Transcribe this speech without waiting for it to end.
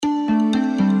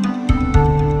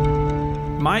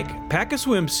Mike, pack a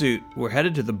swimsuit. We're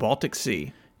headed to the Baltic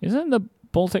Sea. Isn't the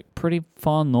Baltic pretty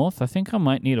far north? I think I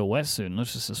might need a wetsuit, not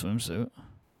just a swimsuit.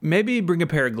 Maybe bring a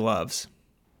pair of gloves.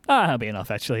 That'll be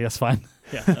enough, actually. That's fine.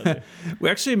 Yeah. We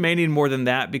actually may need more than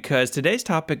that because today's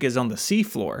topic is on the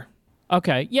seafloor.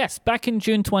 Okay, yes, back in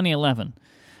June 2011,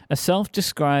 a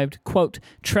self-described, quote,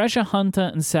 treasure hunter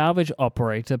and salvage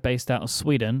operator based out of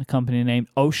Sweden, a company named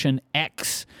Ocean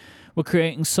X, were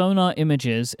creating sonar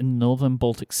images in the northern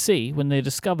Baltic Sea when they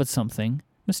discovered something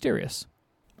mysterious.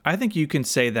 I think you can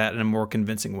say that in a more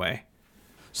convincing way.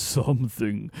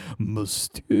 Something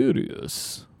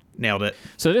mysterious. Nailed it.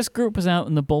 So this group was out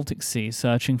in the Baltic Sea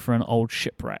searching for an old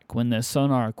shipwreck when their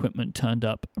sonar equipment turned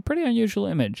up a pretty unusual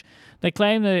image. They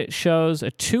claim that it shows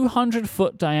a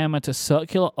 200-foot diameter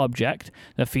circular object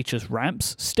that features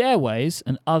ramps, stairways,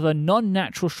 and other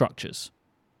non-natural structures.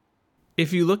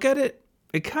 If you look at it,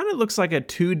 it kind of looks like a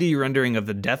 2D rendering of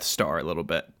the Death Star a little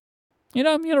bit. You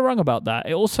know, you're not wrong about that.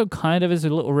 It also kind of is a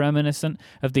little reminiscent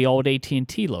of the old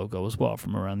AT&T logo as well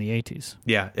from around the 80s.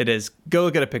 Yeah, it is. Go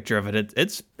look at a picture of it.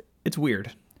 It's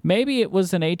weird. Maybe it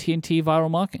was an AT&T viral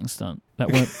marketing stunt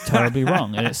that went terribly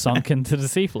wrong and it sunk into the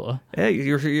seafloor. Hey,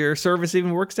 your service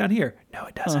even works down here. No,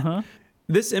 it doesn't. Uh-huh.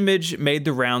 This image made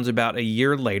the rounds about a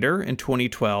year later in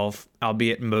 2012,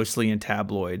 albeit mostly in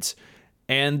tabloids.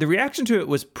 And the reaction to it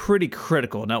was pretty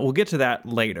critical. Now, we'll get to that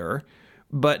later.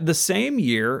 But the same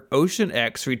year, Ocean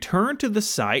X returned to the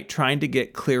site trying to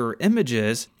get clearer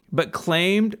images, but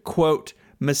claimed, quote,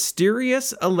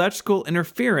 mysterious electrical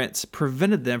interference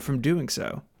prevented them from doing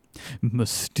so.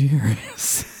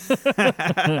 Mysterious.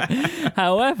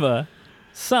 However,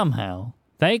 somehow,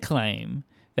 they claim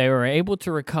they were able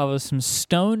to recover some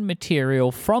stone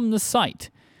material from the site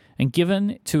and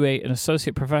given to an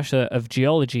associate professor of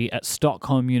geology at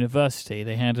Stockholm University.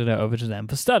 They handed it over to them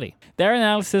for study. Their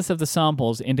analysis of the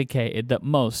samples indicated that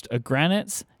most are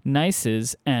granites,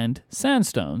 gneisses, and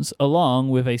sandstones, along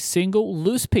with a single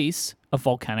loose piece of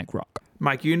volcanic rock.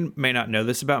 Mike, you may not know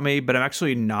this about me, but I'm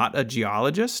actually not a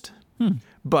geologist.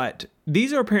 But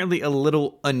these are apparently a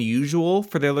little unusual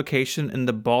for their location in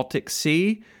the Baltic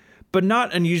Sea, but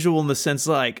not unusual in the sense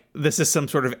like this is some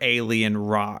sort of alien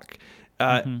rock.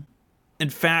 In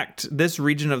fact, this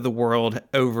region of the world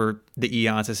over the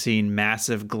eons has seen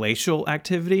massive glacial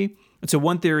activity. And so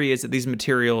one theory is that these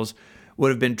materials would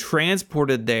have been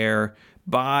transported there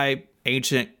by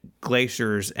ancient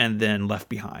glaciers and then left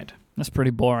behind. That's pretty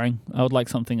boring. I would like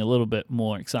something a little bit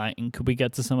more exciting. Could we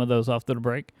get to some of those after the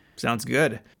break? Sounds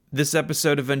good. This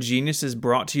episode of Ungenius is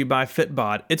brought to you by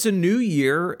Fitbod. It's a new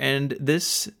year, and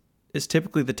this is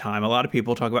typically the time a lot of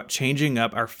people talk about changing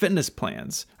up our fitness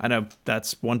plans. I know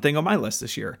that's one thing on my list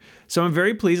this year. So I'm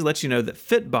very pleased to let you know that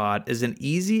Fitbod is an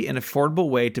easy and affordable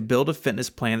way to build a fitness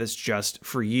plan that's just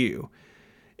for you.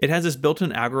 It has this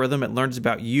built-in algorithm that learns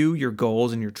about you, your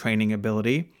goals, and your training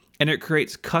ability, and it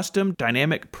creates custom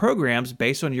dynamic programs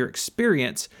based on your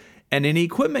experience and any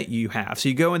equipment you have. So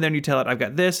you go in there and you tell it, I've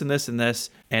got this and this and this,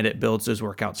 and it builds those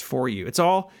workouts for you. It's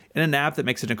all in an app that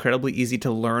makes it incredibly easy to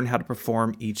learn how to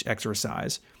perform each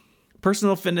exercise.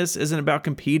 Personal fitness isn't about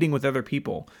competing with other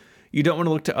people. You don't want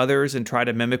to look to others and try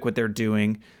to mimic what they're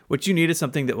doing. What you need is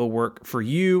something that will work for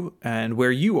you and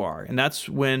where you are. And that's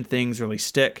when things really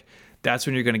stick. That's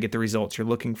when you're going to get the results you're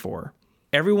looking for.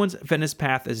 Everyone's fitness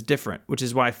path is different, which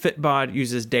is why Fitbod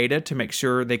uses data to make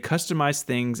sure they customize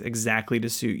things exactly to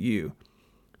suit you.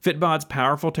 Fitbod's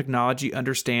powerful technology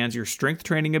understands your strength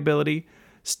training ability,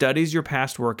 studies your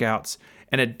past workouts,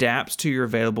 and adapts to your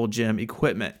available gym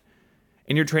equipment.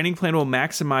 And your training plan will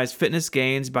maximize fitness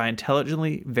gains by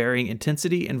intelligently varying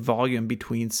intensity and volume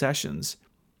between sessions.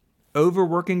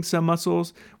 Overworking some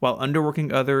muscles while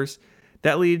underworking others,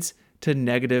 that leads to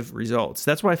negative results.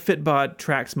 That's why Fitbod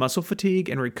tracks muscle fatigue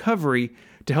and recovery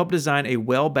to help design a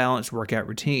well-balanced workout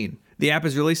routine. The app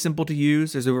is really simple to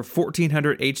use. There's over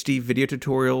 1,400 HD video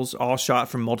tutorials, all shot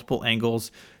from multiple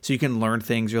angles, so you can learn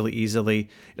things really easily.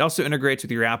 It also integrates with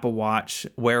your Apple Watch,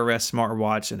 Wear OS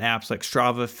smartwatch, and apps like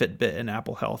Strava, Fitbit, and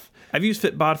Apple Health. I've used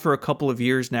Fitbod for a couple of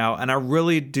years now, and I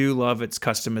really do love its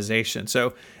customization.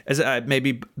 So as I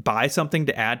maybe buy something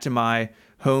to add to my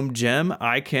home gym,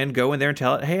 I can go in there and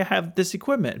tell it, hey, I have this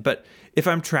equipment. But if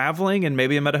I'm traveling and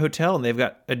maybe I'm at a hotel and they've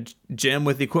got a gym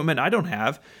with the equipment I don't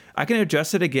have, I can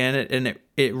adjust it again and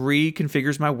it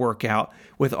reconfigures my workout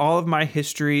with all of my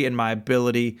history and my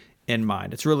ability in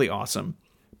mind. It's really awesome.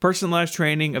 Personalized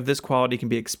training of this quality can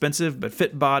be expensive, but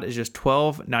Fitbod is just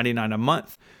 $12.99 a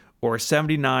month or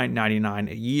 $79.99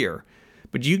 a year.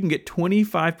 But you can get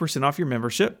 25% off your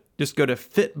membership. Just go to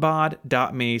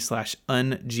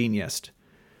fitbod.me/ungeniused.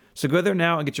 So go there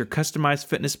now and get your customized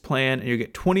fitness plan, and you'll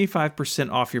get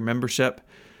 25% off your membership.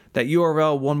 That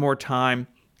URL one more time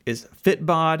is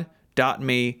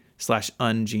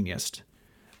fitbod.me/ungeniused.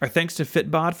 Our thanks to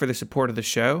Fitbod for the support of the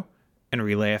show and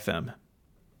Relay FM.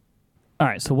 All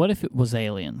right, so what if it was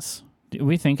aliens? Are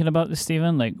we thinking about this,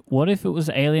 Stephen? Like, what if it was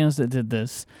aliens that did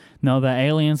this? Now that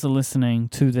aliens are listening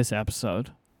to this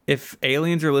episode. If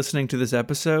aliens are listening to this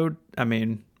episode, I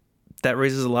mean, that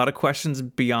raises a lot of questions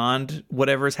beyond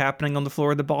whatever is happening on the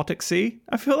floor of the Baltic Sea,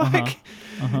 I feel like.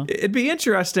 It'd be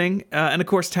interesting. And of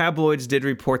course, tabloids did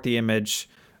report the image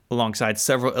alongside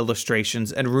several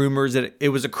illustrations and rumors that it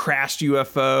was a crashed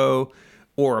UFO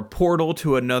or a portal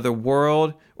to another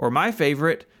world, or my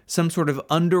favorite, some sort of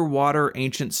underwater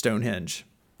ancient Stonehenge.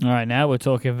 All right, now we're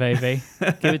talking, baby.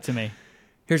 Give it to me.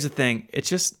 Here's the thing. It's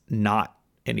just not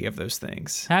any of those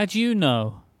things. How'd you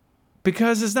know?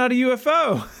 Because it's not a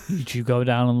UFO. Did you go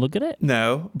down and look at it?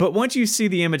 No, but once you see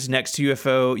the image next to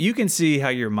UFO, you can see how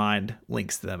your mind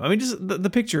links them. I mean, just the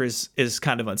picture is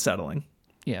kind of unsettling.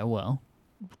 Yeah, well,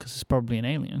 because it's probably an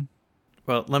alien.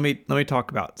 Well, let me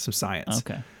talk about some science.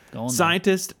 Okay, go on.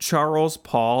 Scientist Charles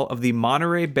Paul of the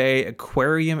Monterey Bay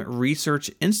Aquarium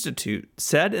Research Institute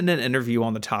said in an interview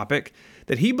on the topic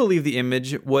that he believed the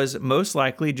image was most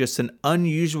likely just an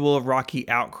unusual rocky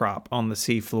outcrop on the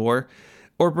seafloor,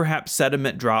 or perhaps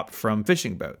sediment dropped from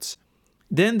fishing boats.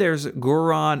 Then there's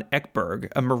Goran Ekberg,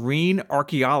 a marine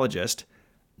archaeologist,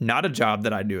 not a job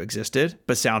that I knew existed,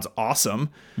 but sounds awesome,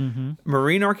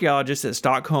 marine archaeologist at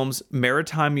Stockholm's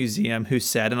Maritime Museum, who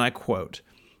said, and I quote,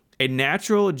 "A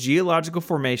natural geological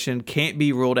formation can't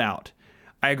be ruled out.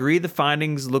 I agree the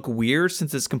findings look weird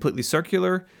since it's completely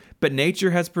circular, but nature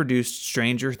has produced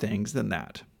stranger things than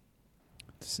that."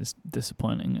 This is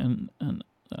disappointing, and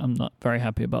I'm not very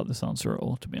happy about this answer at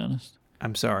all, to be honest.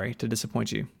 I'm sorry to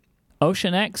disappoint you.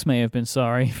 Ocean X may have been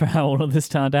sorry for how all of this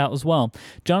turned out as well.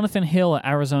 Jonathan Hill at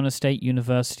Arizona State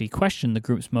University questioned the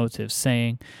group's motives,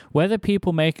 saying, "Whether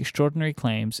people make extraordinary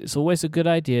claims, it's always a good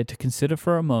idea to consider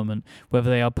for a moment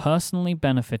whether they are personally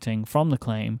benefiting from the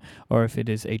claim or if it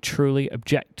is a truly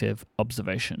objective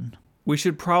observation." We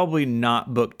should probably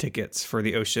not book tickets for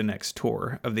the Ocean X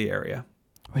tour of the area.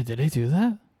 Wait, did they do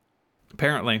that?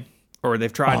 Apparently. Or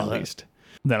they've tried at least.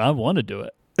 Then I want to do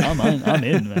it. I'm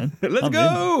in, man. Let's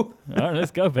go! All right,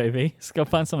 let's go, baby. Let's go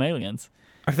find some aliens.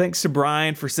 Our thanks to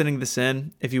Brian for sending this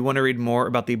in. If you want to read more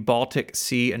about the Baltic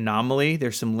Sea anomaly,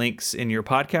 there's some links in your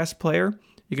podcast player.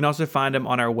 You can also find them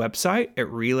on our website at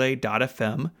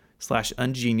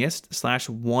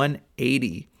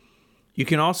relay.fm/ungeniused/180. You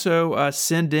can also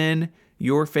send in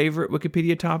your favorite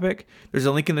Wikipedia topic. There's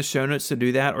a link in the show notes to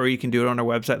do that, or you can do it on our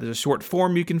website. There's a short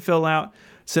form you can fill out.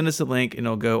 Send us a link, and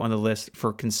it'll go on the list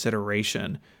for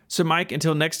consideration. So, Mike,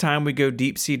 until next time we go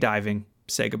deep sea diving,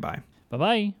 say goodbye.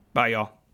 Bye-bye. Bye, y'all.